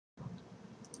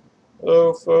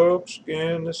Hello folks,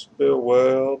 again, this is Bill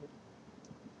Weld.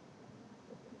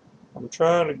 I'm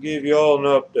trying to give you all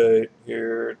an update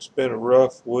here. It's been a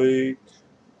rough week.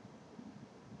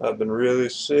 I've been really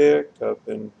sick. I've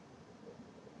been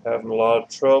having a lot of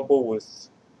trouble with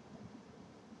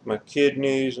my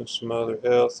kidneys and some other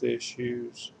health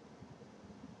issues.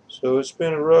 So it's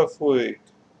been a rough week.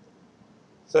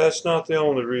 That's not the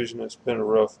only reason it's been a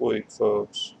rough week,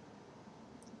 folks.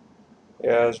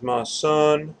 As my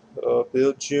son,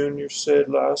 Bill Jr. said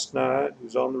last night, he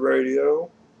was on the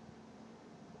radio.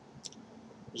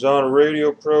 He was on a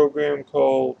radio program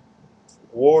called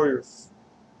the Warrior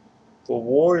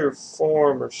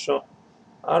Form or something.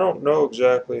 I don't know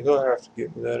exactly. He'll have to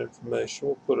give me that information.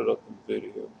 We'll put it up in the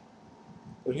video.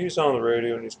 But he's on the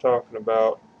radio and he's talking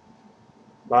about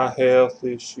my health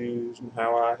issues and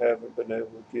how I haven't been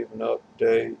able to give an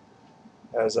update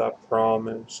as I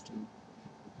promised, and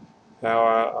how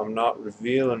I'm not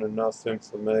revealing enough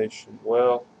information.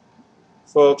 Well,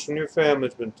 folks, when your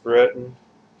family's been threatened,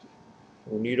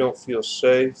 when you don't feel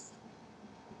safe,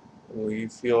 and when you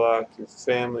feel like your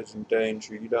family's in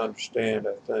danger, you'd understand,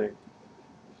 I think,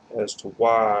 as to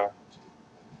why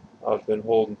I've been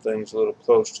holding things a little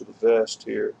close to the vest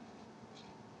here.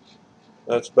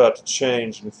 That's about to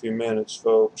change in a few minutes,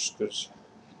 folks, because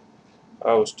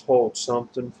I was told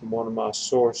something from one of my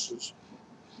sources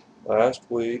last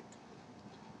week.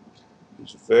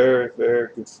 He's a very, very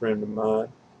good friend of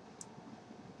mine.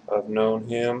 I've known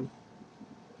him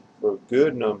for a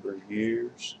good number of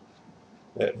years.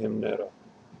 Met him at a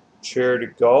charity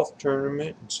golf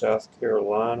tournament in South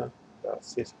Carolina about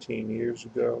 15 years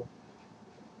ago.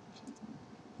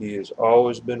 He has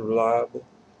always been reliable.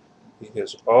 He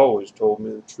has always told me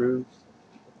the truth.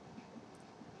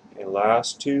 And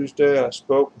last Tuesday I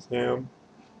spoke with him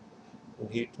and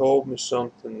he told me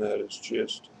something that is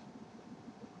just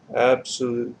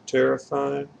absolutely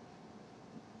terrifying.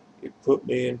 It put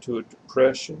me into a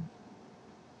depression.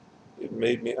 It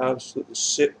made me absolutely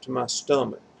sick to my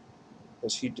stomach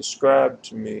as he described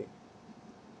to me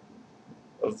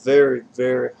a very,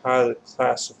 very highly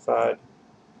classified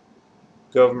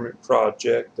government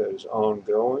project that is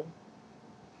ongoing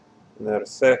and that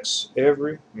affects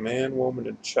every man, woman,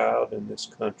 and child in this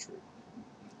country.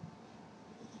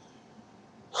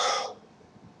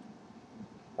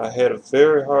 I had a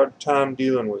very hard time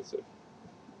dealing with it.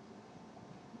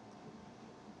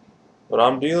 But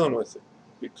I'm dealing with it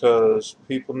because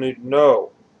people need to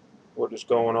know what is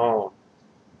going on.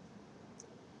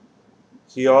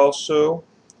 He also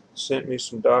sent me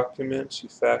some documents, he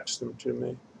faxed them to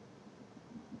me,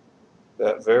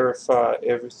 that verify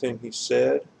everything he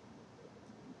said.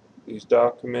 These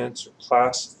documents are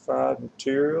classified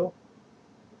material.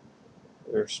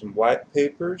 There are some white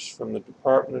papers from the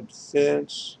Department of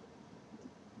Defense,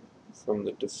 from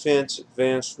the Defense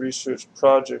Advanced Research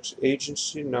Projects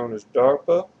Agency known as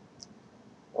DARPA,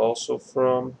 also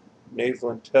from Naval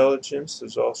Intelligence.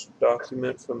 There's also a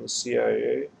document from the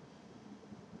CIA.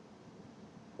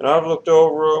 And I've looked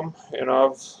over them and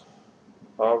I've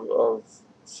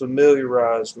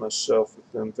familiarized myself with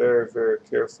them very, very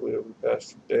carefully over the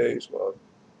past few days while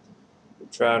I've been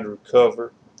trying to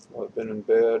recover, while I've been in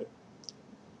bed.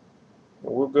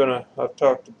 And I've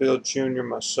talked to Bill Jr.,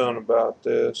 my son, about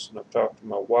this, and I've talked to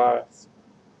my wife.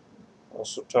 I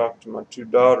also talked to my two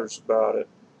daughters about it.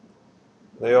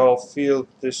 They all feel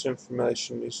that this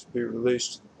information needs to be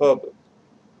released to the public.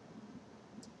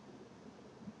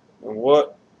 And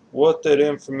what that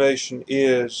information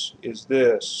is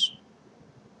this.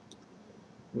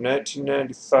 In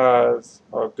 1995,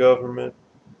 our government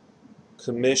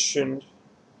commissioned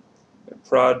a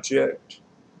project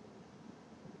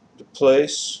to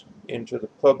place into the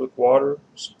public water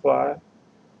supply,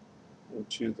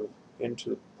 into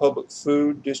the public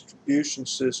food distribution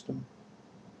system,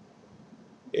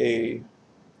 a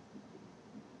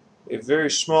very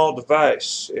small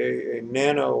device, a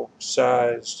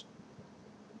nano-sized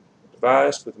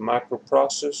device with a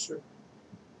microprocessor.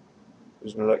 It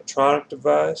is an electronic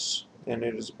device, and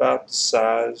it is about the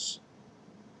size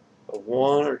of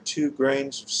 1 or 2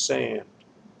 grains of sand.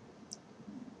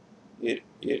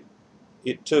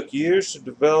 It took years to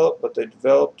develop, but they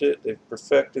developed it, they've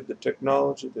perfected the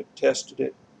technology, they've tested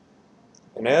it.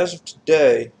 And as of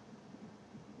today,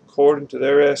 according to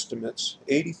their estimates,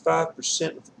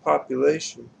 85% of the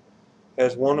population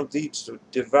has one of these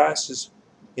devices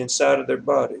inside of their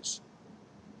bodies.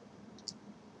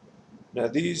 Now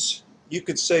these, you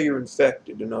could say you're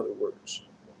infected, in other words.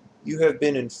 You have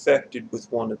been infected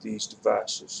with one of these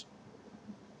devices.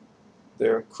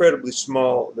 They're incredibly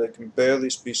small. They can barely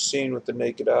be seen with the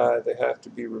naked eye. They have to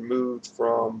be removed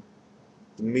from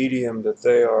the medium that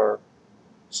they are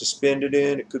suspended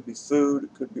in. It could be food,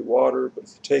 it could be water, but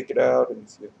if you take it out and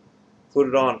if you put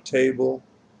it on a table,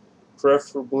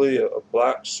 preferably a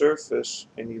black surface,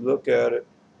 and you look at it,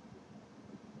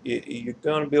 you're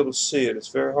going to be able to see it. It's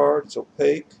very hard, it's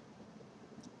opaque,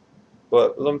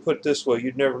 but let me put it this way,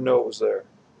 you'd never know it was there.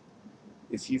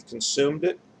 If you've consumed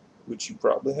it, which you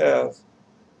probably have,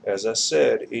 as I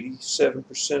said,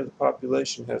 87% of the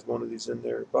population has one of these in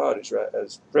their bodies, right,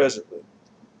 as presently,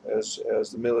 as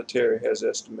the military has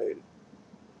estimated.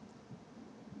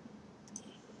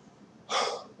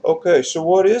 Okay, so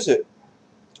what is it?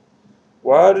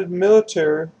 Why did the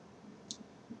military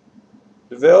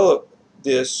develop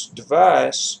this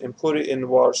device and put it in the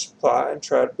water supply and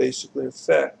try to basically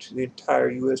infect the entire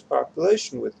U.S.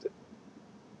 population with it?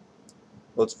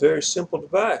 Well, it's a very simple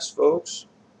device, folks.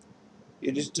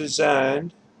 It is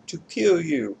designed to kill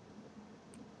you.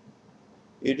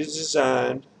 It is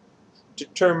designed to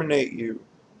terminate you.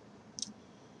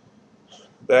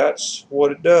 That's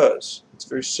what it does. It's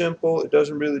very simple. It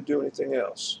doesn't really do anything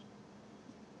else.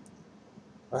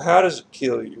 How does it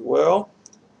kill you? Well,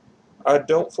 I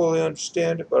don't fully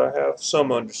understand it, but I have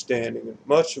some understanding. And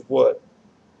much of what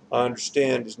I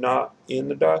understand is not in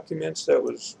the documents that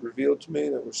was revealed to me,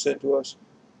 that were sent to us.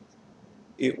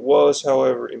 It was,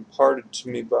 however, imparted to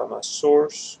me by my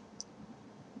source.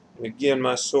 And again,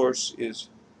 my source is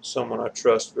someone I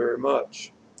trust very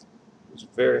much. He's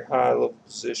a very high-level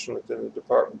position within the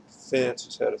Department of Defense.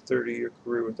 He's had a 30-year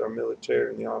career with our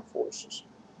military and the armed forces.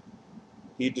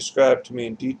 He described to me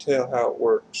in detail how it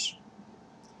works.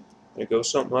 And it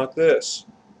goes something like this.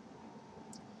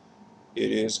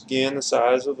 It is, again, the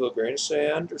size of a grain of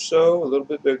sand or so, a little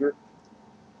bit bigger.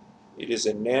 It is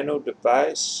a nano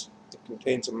device. It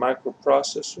contains a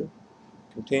microprocessor.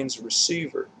 It contains a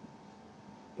receiver.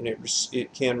 And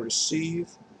it can receive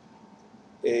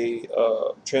a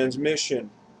transmission,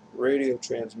 radio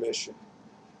transmission.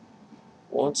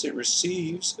 Once it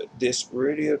receives this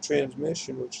radio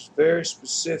transmission, which is very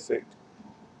specific,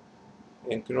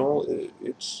 and can only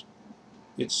it's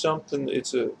something.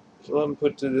 Let me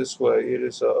put it this way: it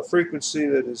is a frequency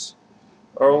that is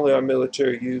only our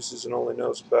military uses and only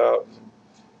knows about.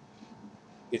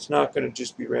 It's not going to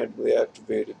just be randomly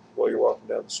activated while you're walking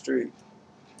down the street.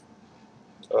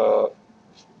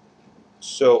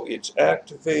 So it's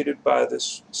activated by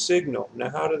this signal.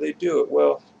 Now, how do they do it?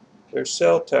 Well, their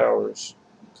cell towers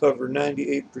cover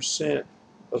 98%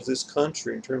 of this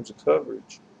country in terms of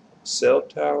coverage. Cell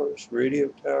towers, radio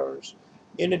towers.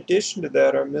 In addition to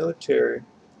that, our military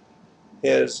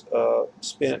has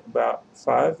spent about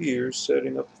 5 years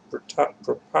setting up a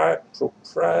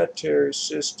proprietary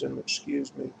system,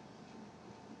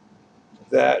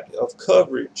 that of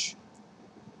coverage,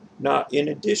 not in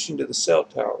addition to the cell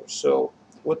towers. So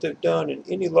what they've done in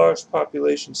any large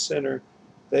population center,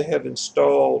 they have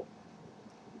installed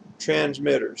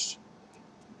transmitters,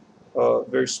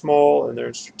 very small, and they're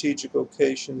in strategic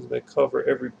locations. They cover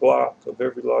every block of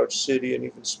every large city and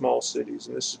even small cities,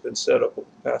 and this has been set up over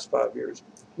the past 5 years.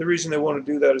 The reason they want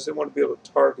to do that is they want to be able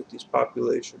to target these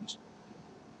populations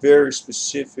very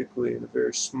specifically in a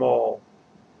very small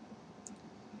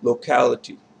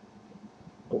locality.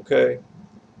 Okay?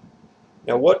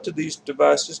 Now, what do these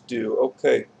devices do?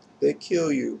 Okay, they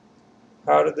kill you.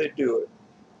 How do they do it?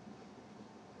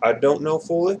 I don't know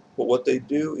fully, but what they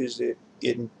do is it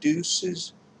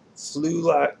induces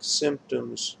flu-like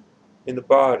symptoms in the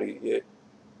body. It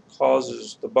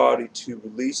causes the body to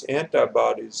release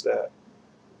antibodies that,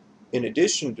 in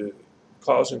addition to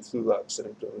causing flu-like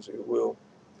symptoms, it will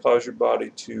cause your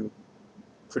body to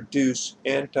produce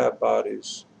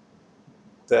antibodies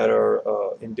that are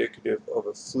indicative of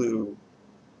a flu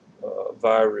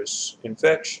virus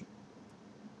infection.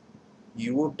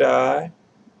 You will die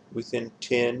within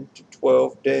 10 to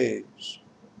 12 days.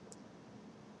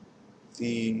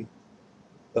 The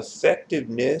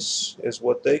effectiveness, is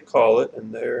what they call it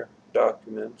in their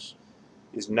documents,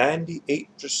 is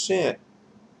 98%.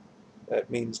 That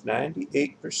means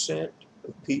 98%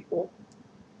 of people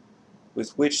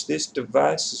with which this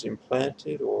device is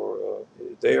implanted, or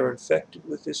they are infected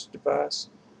with this device,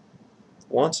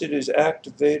 once it is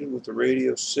activated with the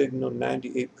radio signal,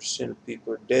 98% of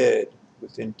people are dead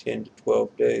within 10 to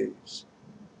 12 days.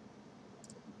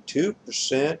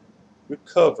 2%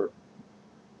 recover,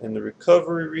 and the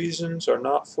recovery reasons are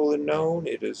not fully known.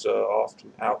 It is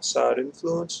often outside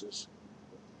influences.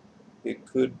 It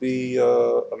could be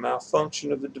a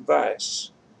malfunction of the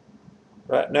device.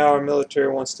 Right now our military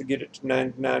wants to get it to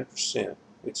 99%.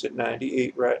 It's at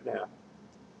 98 right now.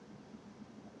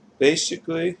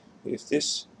 Basically, if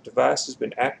this device has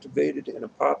been activated in a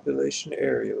population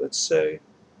area, let's say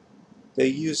They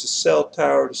use a cell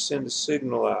tower to send a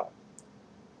signal out.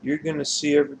 You're going to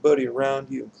see everybody around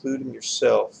you, including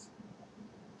yourself,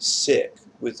 sick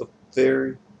with a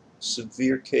very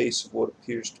severe case of what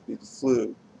appears to be the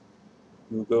flu.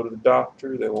 You will go to the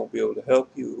doctor, they won't be able to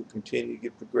help you, it will continue to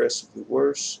get progressively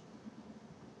worse.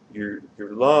 Your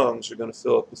lungs are going to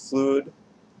fill up with fluid.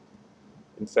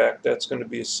 In fact, that's going to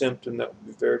be a symptom that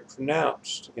will be very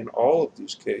pronounced in all of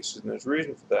these cases, and there's a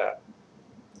reason for that.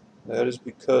 That is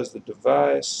because the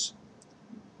device,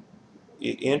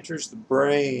 it enters the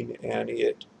brain and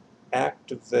it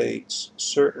activates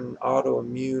certain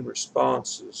autoimmune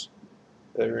responses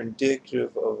that are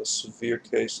indicative of a severe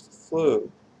case of the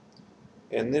flu.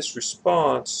 And this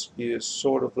response is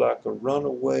sort of like a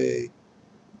runaway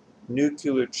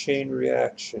nuclear chain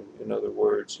reaction. In other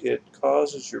words, it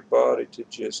causes your body to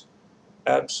just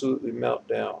absolutely melt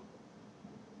down.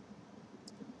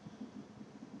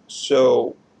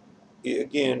 So,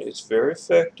 again, it's very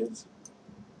effective.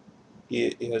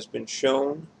 It has been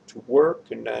shown to work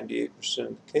in 98%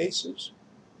 of the cases.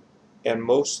 And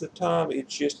most of the time, it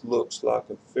just looks like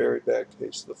a very bad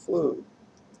case of the flu.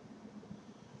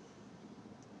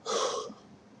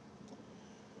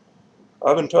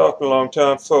 I've been talking a long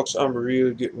time, folks. I'm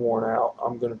really getting worn out.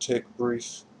 I'm going to take a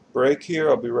brief break here.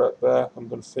 I'll be right back. I'm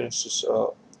going to finish this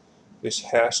up. This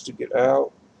has to get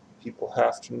out. People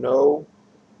have to know.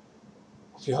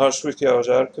 To be honest with you, I was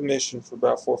out of commission for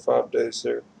about 4 or 5 days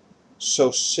there. So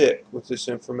sick with this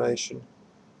information.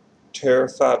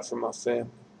 Terrified for my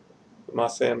family. But my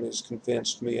family has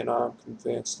convinced me, and I'm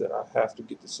convinced that I have to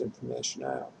get this information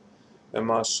out. And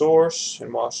my source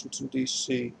in Washington,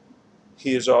 D.C.,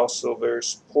 he is also very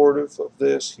supportive of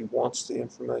this. He wants the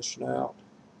information out.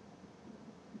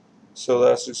 So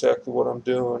that's exactly what I'm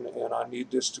doing, and I need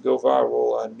this to go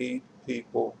viral. I need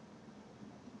people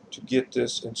to get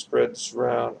this and spread this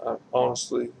around.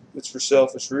 Honestly, it's for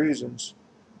selfish reasons,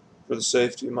 for the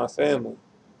safety of my family.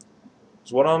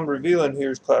 So what I'm revealing here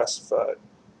is classified.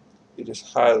 It is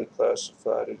highly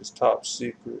classified. It is top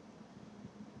secret.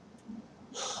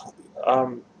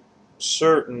 I'm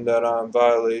certain that I'm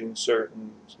violating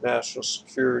certain national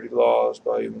security laws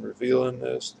by even revealing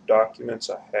this. The documents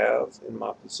I have in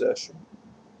my possession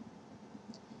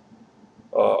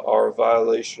are a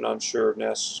violation, I'm sure, of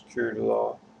national security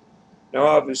law. Now,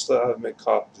 obviously, I have made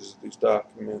copies of these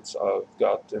documents. I've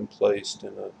got them placed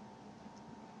in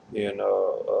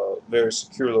very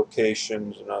secure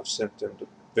locations, and I've sent them to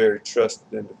very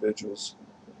trusted individuals.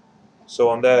 So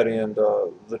on that end,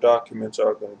 the documents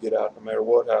are going to get out no matter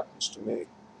what happens to me.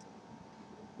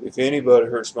 If anybody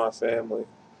hurts my family,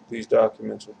 these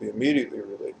documents will be immediately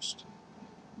released.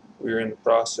 We are in the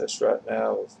process right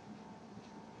now of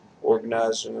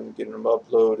organizing them, getting them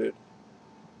uploaded.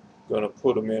 Going to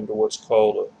put them into what's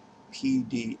called a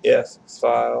PDF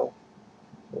file,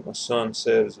 what my son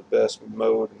said is the best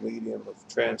mode and medium of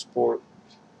transport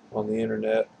on the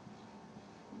internet.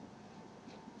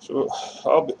 So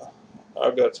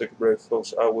I've got to take a break,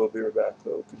 folks. I will be right back,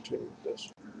 though. Continue with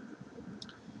this.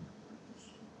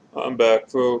 I'm back,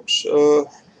 folks. A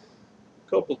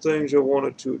couple things I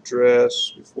wanted to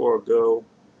address before I go.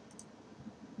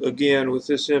 Again, with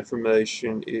this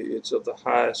information, it's of the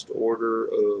highest order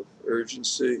of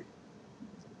urgency.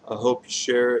 I hope you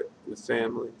share it with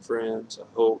family and friends. I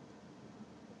hope.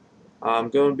 I'm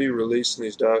going to be releasing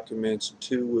these documents in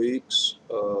 2 weeks.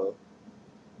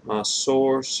 My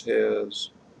source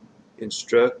has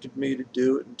instructed me to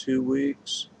do it in 2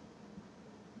 weeks.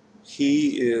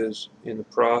 He is in the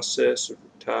process of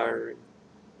retiring.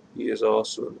 He is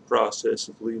also in the process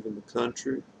of leaving the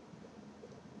country.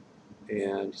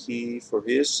 And for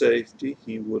his safety,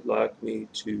 he would like me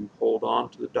to hold on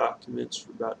to the documents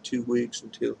for about 2 weeks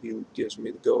until he gives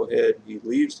me the go-ahead and he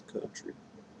leaves the country.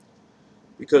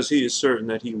 Because he is certain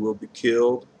that he will be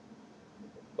killed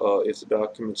if the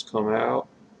documents come out.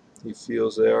 He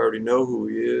feels they already know who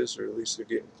he is, or at least they're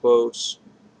getting close.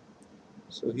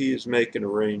 So he is making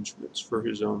arrangements for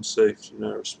his own safety, and I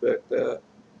respect that.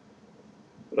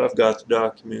 But I've got the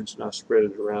documents, and I've spread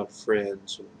it around to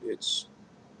friends, and it's,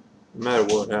 no matter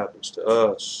what happens to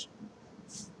us,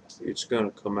 it's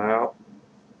going to come out.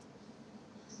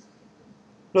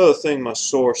 Another thing my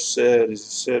source said is, he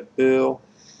said, Bill,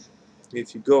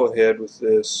 if you go ahead with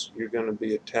this, you're going to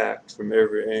be attacked from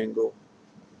every angle.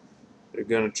 They're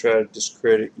going to try to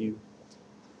discredit you.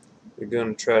 They're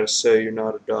going to try to say you're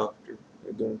not a doctor.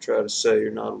 They're going to try to say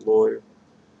you're not a lawyer.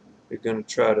 They're going to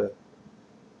try to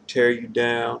tear you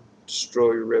down,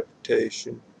 destroy your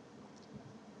reputation.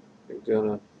 They're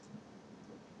going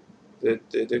to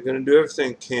do everything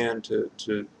they can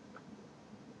to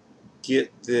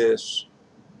get this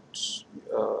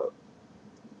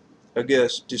I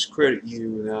guess, discredit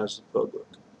you in the eyes of the public.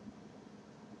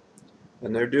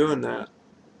 And they're doing that.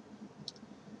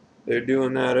 They're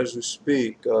doing that as we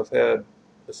speak. I've had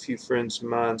a few friends of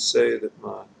mine say that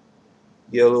my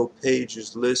Yellow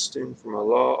Pages listing for my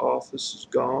law office is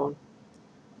gone.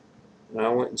 And I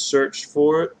went and searched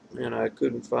for it, and I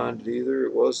couldn't find it either.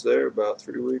 It was there about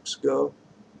 3 weeks ago.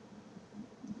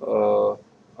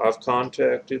 I've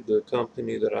contacted the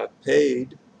company that I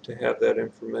paid to have that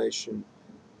information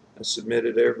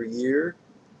submitted every year.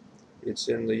 It's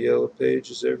in the Yellow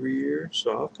Pages every year,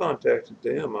 so I've contacted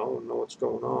them. I want to know what's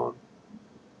going on.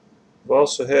 I've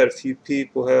also had a few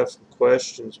people have some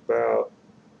questions about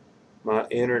my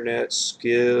internet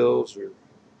skills or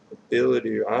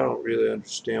ability. I don't really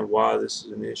understand why this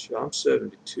is an issue. I'm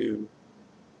 72.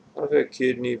 I've had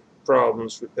kidney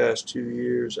problems for the past 2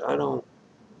 years. I don't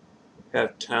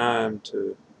have time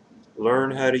to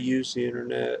learn how to use the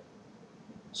internet,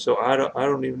 so I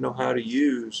don't even know how to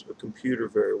use a computer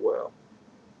very well.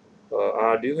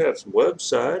 I do have some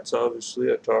websites.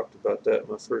 Obviously, I talked about that in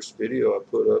my first video I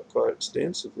put up quite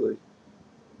extensively,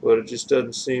 but it just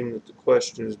doesn't seem that the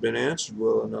question has been answered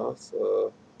well enough.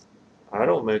 I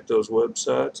don't make those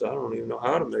websites. I don't even know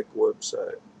how to make a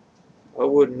website. I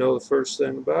wouldn't know the first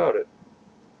thing about it.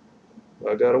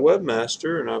 I got a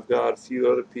webmaster, and I've got a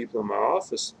few other people in my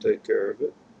office that take care of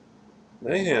it.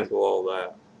 They handle all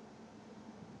that.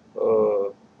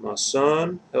 My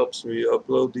son helps me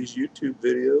upload these YouTube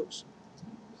videos.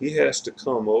 He has to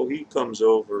come. Oh, he comes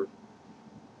over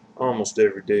almost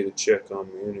every day to check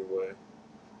on me anyway.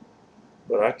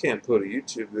 But I can't put a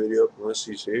YouTube video up unless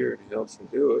he's here and he helps me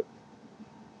do it.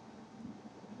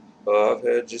 I've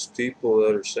had just people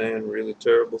that are saying really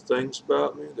terrible things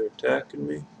about me. They're attacking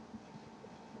me.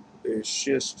 It's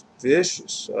just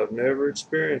vicious. I've never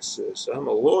experienced this. I'm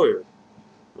a lawyer.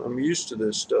 I'm used to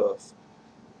this stuff.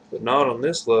 But not on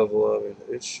this level of it.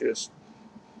 It's just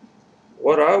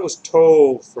what I was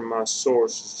told from my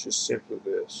source is just simply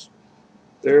this.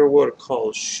 They're what are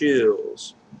called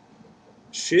shills.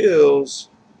 Shills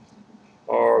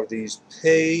are these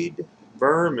paid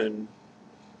vermin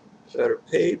that are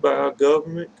paid by our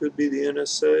government. Could be the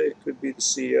NSA, it could be the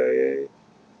CIA, it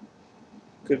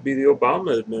could be the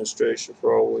Obama administration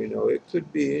for all we know. It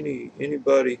could be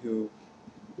anybody who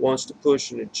wants to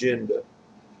push an agenda.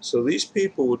 So these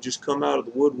people will just come out of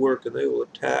the woodwork and they will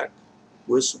attack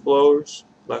whistleblowers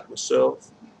like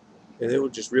myself, and they will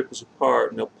just rip us apart,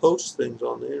 and they'll post things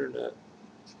on the internet,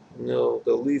 and they'll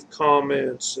leave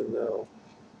comments, and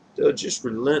they're just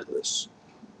relentless,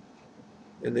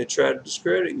 and they try to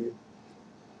discredit you.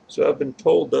 So I've been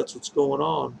told that's what's going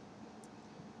on,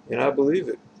 and I believe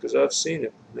it because I've seen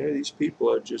it. These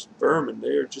people are just vermin. They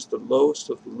are just the lowest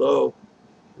of the low.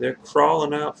 They're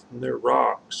crawling out from their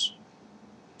rocks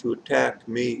to attack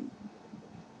me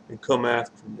and come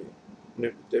after me.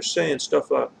 And they're saying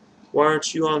stuff like, "Why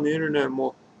aren't you on the internet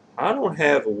more?" I don't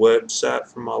have a website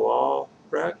for my law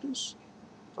practice.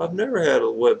 I've never had a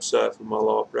website for my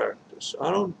law practice. I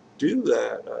don't do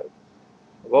that.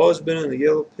 I've always been in the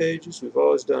Yellow Pages. We've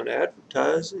always done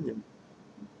advertising in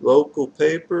local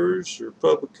papers or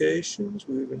publications.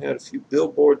 We even had a few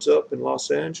billboards up in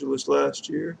Los Angeles last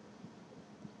year.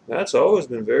 That's always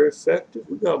been very effective.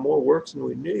 We got more work than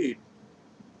we need.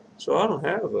 So I don't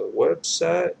have a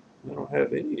website. I don't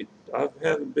have any. I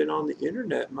haven't been on the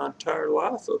internet my entire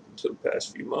life up until the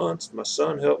past few months. My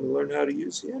son helped me learn how to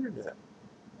use the internet.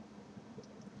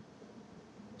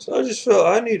 So I just felt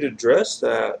I need to address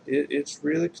that. It's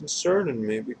really concerning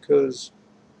me because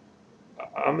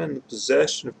I'm in the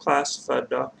possession of classified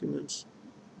documents.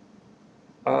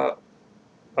 I,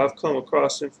 I've come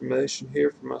across information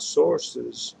here from my source that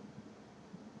is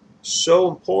so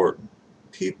important.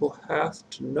 People have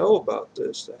to know about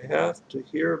this. They have to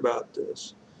hear about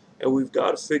this. And we've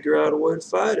got to figure out a way to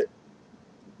fight it.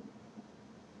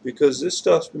 Because this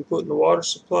stuff's been put in the water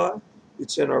supply,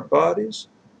 it's in our bodies,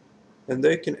 and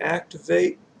they can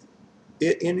activate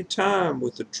it anytime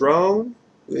with a drone,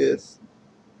 with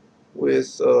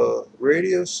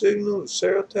radio signals,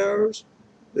 cell towers.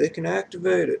 They can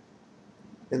activate it,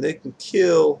 and they can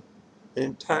kill an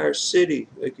entire city.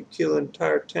 They could kill an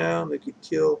entire town. They could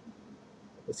kill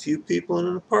a few people in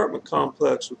an apartment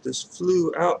complex with this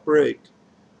flu outbreak.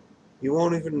 You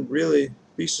won't even really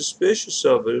be suspicious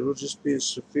of it. It'll just be a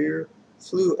severe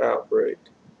flu outbreak.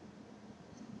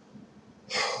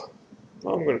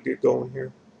 I'm going to get going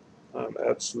here. I'm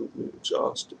absolutely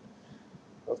exhausted.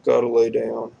 I've got to lay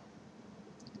down.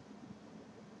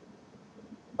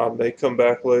 I may come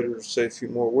back later to say a few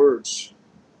more words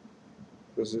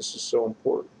because this is so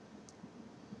important.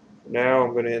 Now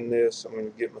I'm going to end this. I'm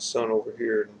going to get my son over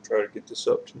here and try to get this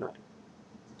up tonight.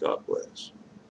 God bless.